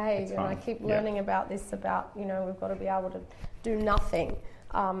okay. And I keep learning about this, about, we've got to be able to do nothing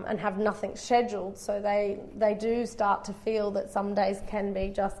and have nothing scheduled. So they do start to feel that some days can be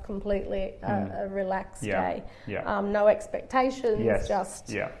just completely a relaxed day. No expectations,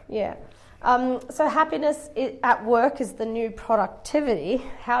 so happiness at work is the new productivity.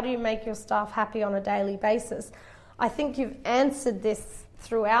 How do you make your staff happy on a daily basis? I think you've answered this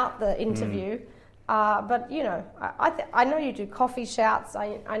throughout the interview, but I know you do coffee shouts.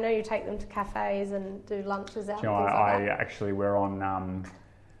 I know you take them to cafes and do lunches out. Actually, we're on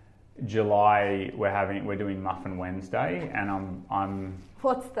July. We're doing Muffin Wednesday, and I'm.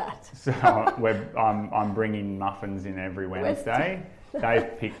 What's that? So I'm bringing muffins in every Wednesday.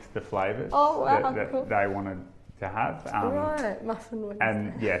 They've picked the flavours that they wanted to have. Right, Muffin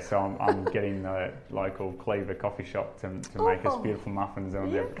Wednesday. And so I'm getting the local Cleaver coffee shop to make us beautiful muffins,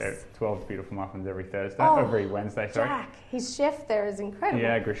 and 12 beautiful muffins every Wednesday. Sorry. Jack, his chef there is incredible.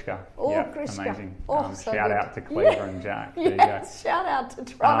 Yeah, Grishka. Grishka. Amazing. So shout out to Cleaver and Jack. Yes, shout out to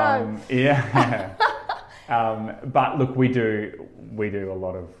Toronto. But look, we do a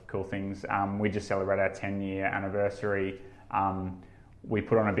lot of cool things. We just celebrated our 10-year anniversary. We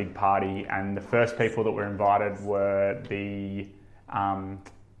put on a big party, and the first people that were invited were the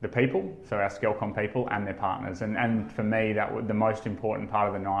people, so our Skelcon people and their partners. And for me, that was the most important part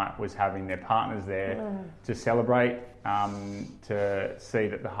of the night, was having their partners there to celebrate, to see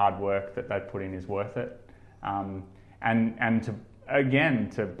that the hard work that they put in is worth it, and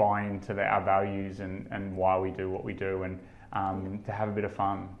to buy into our values and why we do what we do, and to have a bit of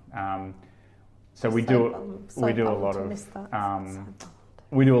fun. So we do a lot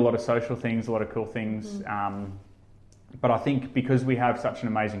of social things, a lot of cool things. But I think because we have such an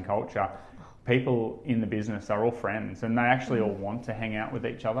amazing culture, people in the business are all friends, and they actually all want to hang out with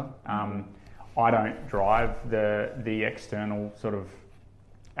each other. I don't drive the external sort of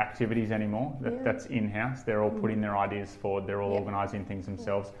activities anymore. That's in-house. They're all putting their ideas forward. They're all organising things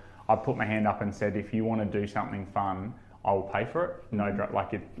themselves. I put my hand up and said, if you want to do something fun, I will pay for it.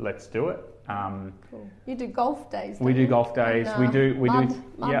 Let's do it. Cool. You do golf days. We do golf days. And, we mud.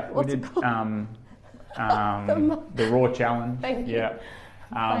 did the Raw Challenge. Thank you. Yeah.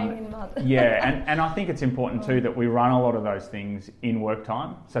 Playing in mud. Yeah, and I think it's important too that we run a lot of those things in work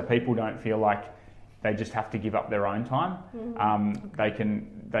time, so people don't feel like they just have to give up their own time. They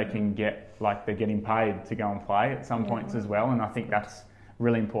can get like they're getting paid to go and play at some points as well, and I think that's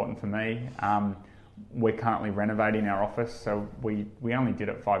really important for me. We're currently renovating our office, so we only did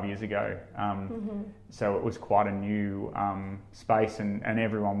it 5 years ago. So it was quite a new space, and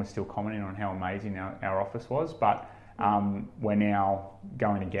everyone was still commenting on how amazing our office was. But we're now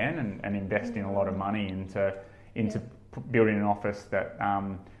going again and investing a lot of money into building an office that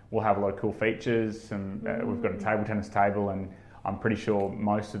will have a lot of cool features. And we've got a table tennis table, and I'm pretty sure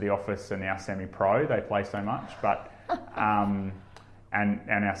most of the office are now semi-pro. They play so much, but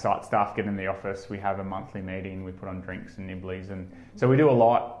and our site staff get in the office. We have a monthly meeting. We put on drinks and nibblies, and so we do a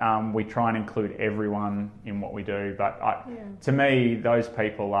lot. We try and include everyone in what we do, but to me, those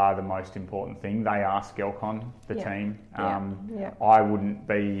people are the most important thing. They are Skelcon, the team. I wouldn't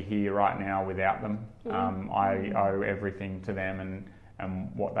be here right now without them. I owe everything to them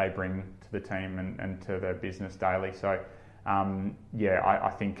and what they bring to the team and to the business daily. So,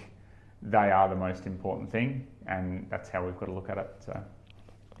 I think they are the most important thing, and that's how we've got to look at it. So.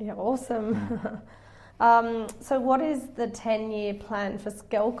 Yeah, awesome. So what is the 10-year plan for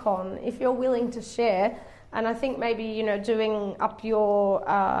Skelcon, if you're willing to share? And I think maybe, doing up your,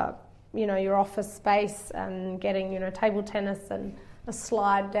 your office space and getting, table tennis and a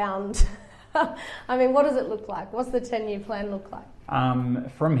slide down. I mean, what does it look like? What's the 10-year plan look like?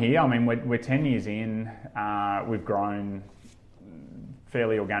 From here, I mean, we're 10 years in. We've grown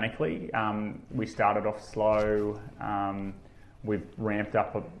fairly organically. We started off slow. We've ramped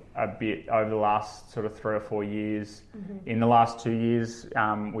up a bit over the last sort of 3 or 4 years. In the last 2 years,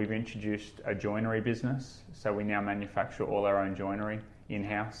 we've introduced a joinery business. So we now manufacture all our own joinery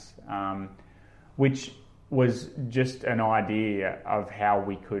in-house, which was just an idea of how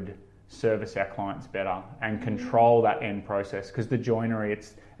we could service our clients better and control that end process. Because the joinery,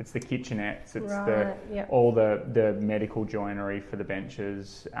 it's the kitchenettes, it's all the medical joinery for the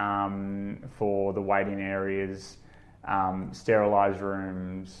benches, for the waiting areas, sterilised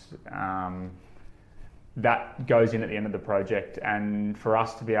rooms, that goes in at the end of the project. And for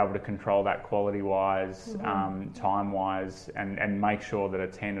us to be able to control that quality-wise, time-wise, and make sure that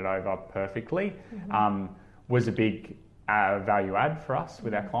it's handed over perfectly, was a big value add for us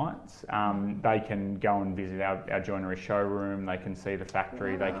with our clients. They can go and visit our joinery showroom, they can see the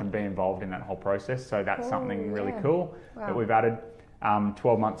factory, they can be involved in that whole process. So that's something really cool that we've added.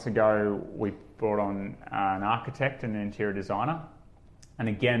 12 months ago, we brought on an architect and an interior designer. And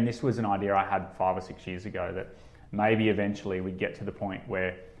again, this was an idea I had 5 or 6 years ago, that maybe eventually we'd get to the point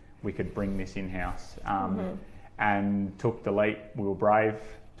where we could bring this in-house. And took the leap. We were brave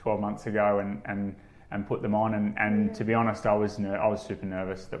 12 months ago and put them on, and to be honest, I was super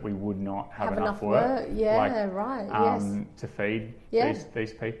nervous that we would not have enough work. To feed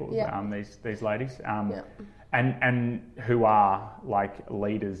these people, these ladies, and who are like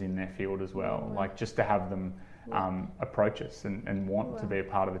leaders in their field as well. Like, just to have them approach us and want to be a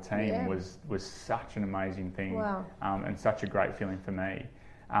part of the team was such an amazing thing, and such a great feeling for me.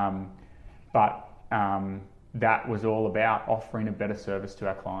 That was all about offering a better service to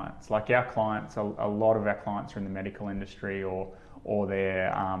our clients. Like, our clients, a lot of our clients are in the medical industry, or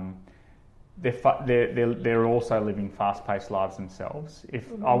they're also living fast-paced lives themselves.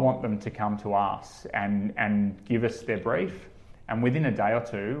 If I want them to come to us and give us their brief, and within a day or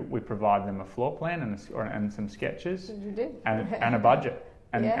two, we provide them a floor plan and some sketches and a budget.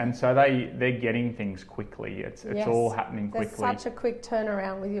 And so they're getting things quickly. It's all happening quickly. There's such a quick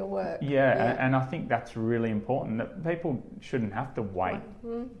turnaround with your work. And I think that's really important, that people shouldn't have to wait.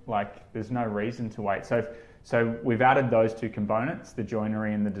 Like, there's no reason to wait. So we've added those two components, the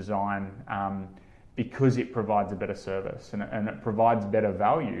joinery and the design, because it provides a better service and it provides better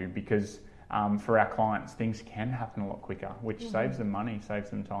value, because for our clients, things can happen a lot quicker, which saves them money, saves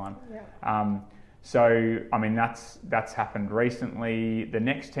them time. So, I mean, that's happened recently. The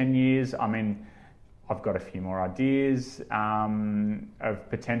next 10 years, I mean, I've got a few more ideas of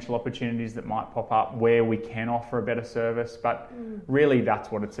potential opportunities that might pop up where we can offer a better service, but really that's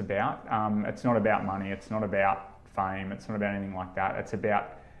what it's about. It's not about money, it's not about fame, it's not about anything like that. It's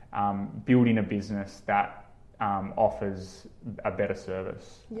about building a business that offers a better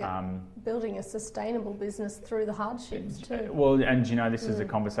service. Yeah. Building a sustainable business through the hardships too. Well, and this is a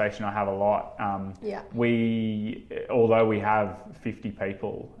conversation I have a lot. Although we have 50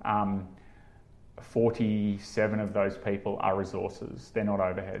 people, 47 of those people are resources. They're not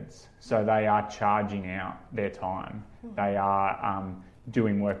overheads. So they are charging out their time. They are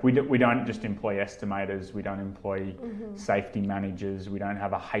doing work. We don't just employ estimators. We don't employ safety managers. We don't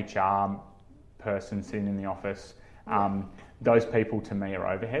have a HR person sitting in the office. Those people to me are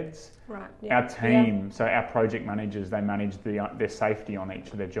overheads. Right. Yeah. Our team, so our project managers, they manage their safety on each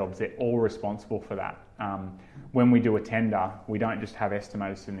of their jobs. They're all responsible for that. When we do a tender, we don't just have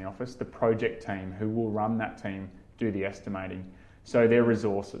estimators in the office. The project team who will run that team do the estimating. So they're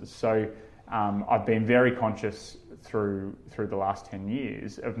resources. So I've been very conscious through the last 10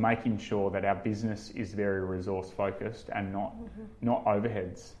 years of making sure that our business is very resource focused and not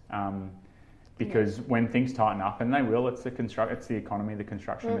overheads. Because when things tighten up, and they will, it's the economy, the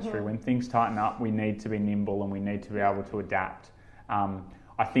construction industry. When things tighten up, we need to be nimble and we need to be able to adapt.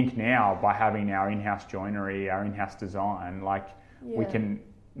 I think now by having our in-house joinery, our in-house design, we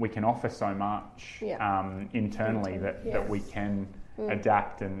can offer so much internally that we can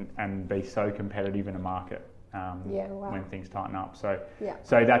adapt and be so competitive in a market when things tighten up. So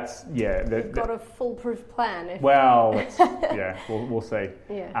that's You've got a foolproof plan. We'll see.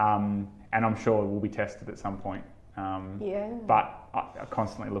 Yeah. And I'm sure we'll be tested at some point. But I'm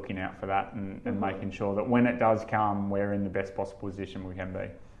constantly looking out for that and making sure that when it does come, we're in the best possible position we can be.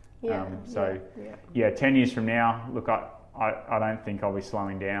 10 years from now, look, I don't think I'll be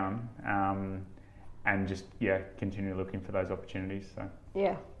slowing down and just, continue looking for those opportunities. So.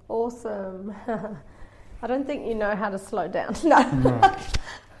 Yeah, awesome. I don't think you know how to slow down.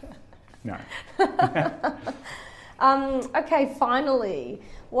 No. Okay, finally,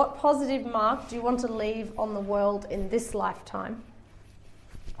 what positive mark do you want to leave on the world in this lifetime?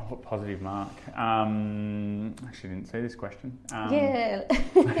 What positive mark? Actually, didn't see this question.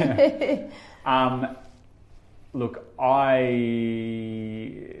 Look,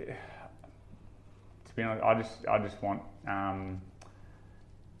 to be honest, I just want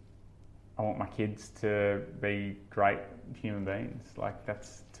I want my kids to be great human beings.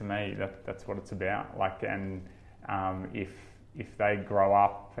 That's to me, that's what it's about. If they grow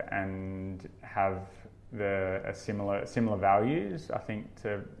up and have similar values, I think,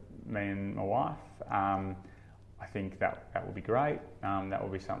 to me and my wife, I think that will be great. That will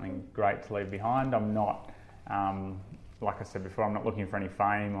be something great to leave behind. I'm not, like I said before, I'm not looking for any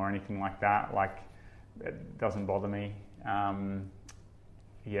fame or anything like that. It doesn't bother me.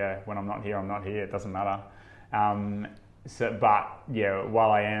 When I'm not here. It doesn't matter. While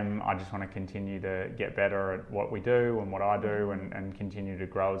I am, I just want to continue to get better at what we do and what I do and continue to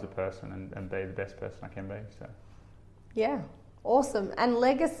grow as a person and be the best person I can be. So. Yeah. Awesome. And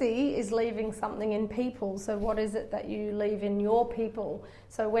legacy is leaving something in people. So what is it that you leave in your people?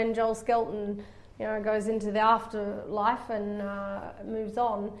 So when Joel Skelton, goes into the afterlife and moves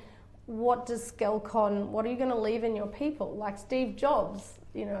on, what are you going to leave in your people? Like Steve Jobs,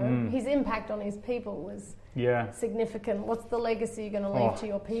 his impact on his people was significant. What's the legacy you're going to leave to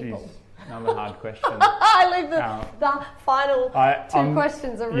your people? Geez, another hard question. I leave the final two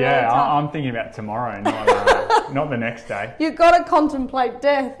questions are really tough. I'm thinking about tomorrow, not the next day. You've got to contemplate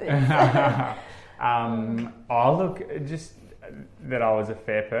death. Just that I was a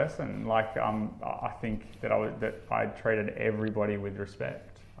fair person. I think that I treated everybody with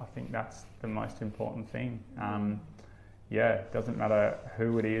respect. I think that's the most important thing. It doesn't matter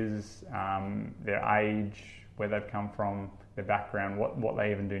who it is, their age, where they've come from, their background, what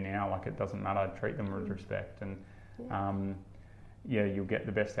they even do now. It doesn't matter. Treat them with respect, and you'll get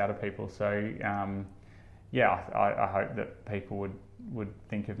the best out of people. So I hope that people would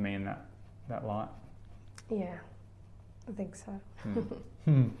think of me in that light. Yeah, I think so.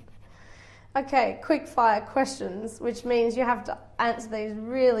 Okay, quick fire questions, which means you have to answer these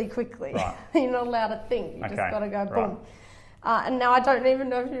really quickly. Right. You're not allowed to think. You just got to go boom. And now I don't even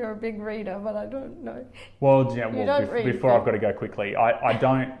know if you're a big reader, but I don't know. Before I've got to go quickly, I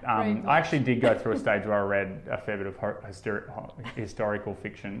don't. I actually did go through a stage where I read a fair bit of historical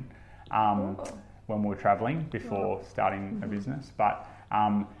fiction when we were travelling before starting a business. But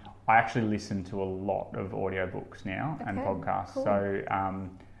I actually listen to a lot of audiobooks now and podcasts. Cool. So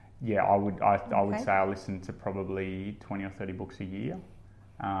I would say I listen to probably 20 or 30 books a year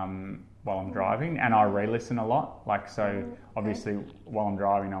while I'm driving, and I re-listen a lot. Obviously while I'm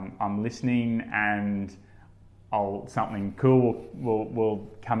driving, I'm listening, and something cool will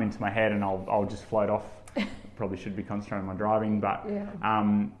come into my head, and I'll just float off, probably should be concentrating on my driving, but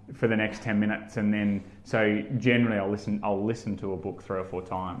for the next 10 minutes, and then so generally I'll listen to a book 3 or 4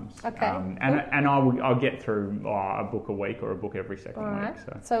 times. Okay. And I'll get through a book a week or a book every second week.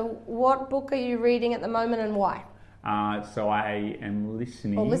 So what book are you reading at the moment and why? So I am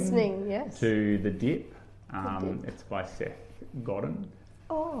listening yes. to The Dip. It's by Seth Godin.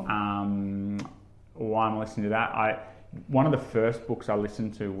 Why I'm listening to that, one of the first books I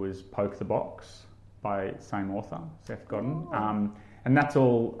listened to was Poke the Box by same author, Seth Godin. And that's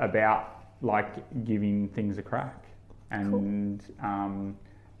all about like giving things a crack and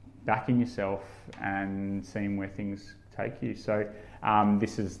backing yourself and seeing where things take you. So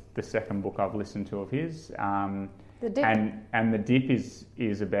this is the second book I've listened to of his. The Dip. And The Dip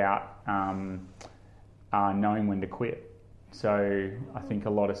is about knowing when to quit. So I think a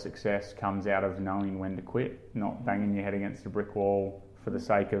lot of success comes out of knowing when to quit, not banging your head against a brick wall for the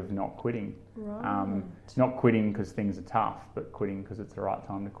sake of not quitting. Right. Not quitting because things are tough, but quitting because it's the right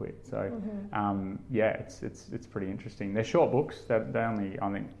time to quit. So it's pretty interesting. They're short books. They only, I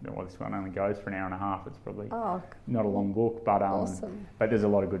think, this one only goes for an hour and a half. It's probably not a long book, but awesome. But there's a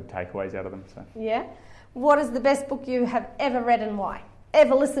lot of good takeaways out of them. So yeah. What is the best book you have ever read and why?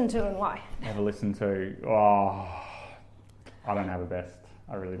 Ever listened to and why? Ever listened to? I don't have a best.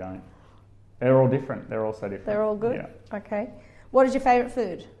 I really don't. They're all different. They're all so different. They're all good? Yeah. Okay. What is your favourite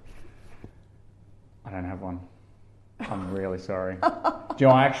food? I don't have one. I'm really sorry. Do you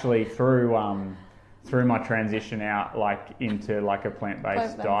know, I actually, through my transition out into a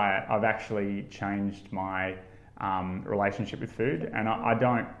plant-based diet, I've actually changed my relationship with food, and I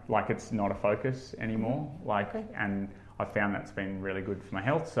don't, it's not a focus anymore. And I found that's been really good for my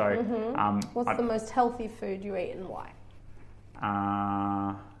health. So, what's the most healthy food you eat and why?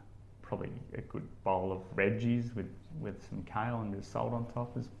 Probably a good bowl of veggies with some kale and a bit of salt on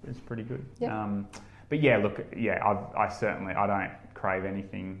top is pretty good. Yep. But yeah, look, I certainly don't crave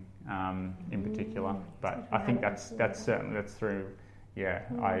anything in particular. But I think that's through. Yeah,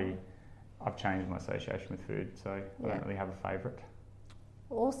 I've changed my association with food, so I don't really have a favourite.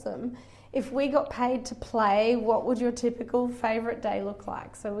 Awesome. If we got paid to play, what would your typical favourite day look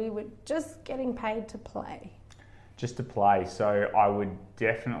like? So we were just getting paid to play. Just to play. So I would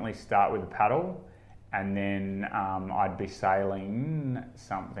definitely start with a paddle, and then I'd be sailing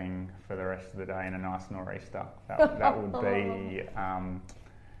something for the rest of the day in a nice nor'easter. That would be,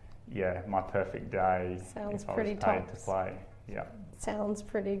 my perfect day. Sounds if I pretty was paid tops. to play. Yeah. Sounds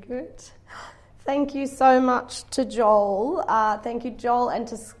pretty good. Thank you so much to Joel. Thank you, Joel, and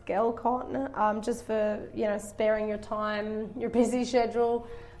to Skelcon, just for sparing your time, your busy schedule,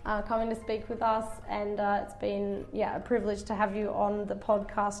 coming to speak with us. And it's been a privilege to have you on the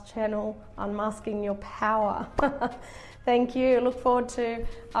podcast channel, Unmasking Your Power. Thank you. Look forward to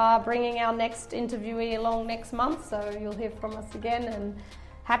bringing our next interviewee along next month, so you'll hear from us again. And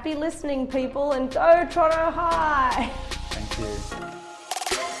happy listening, people, and go Toronto High! Thank you.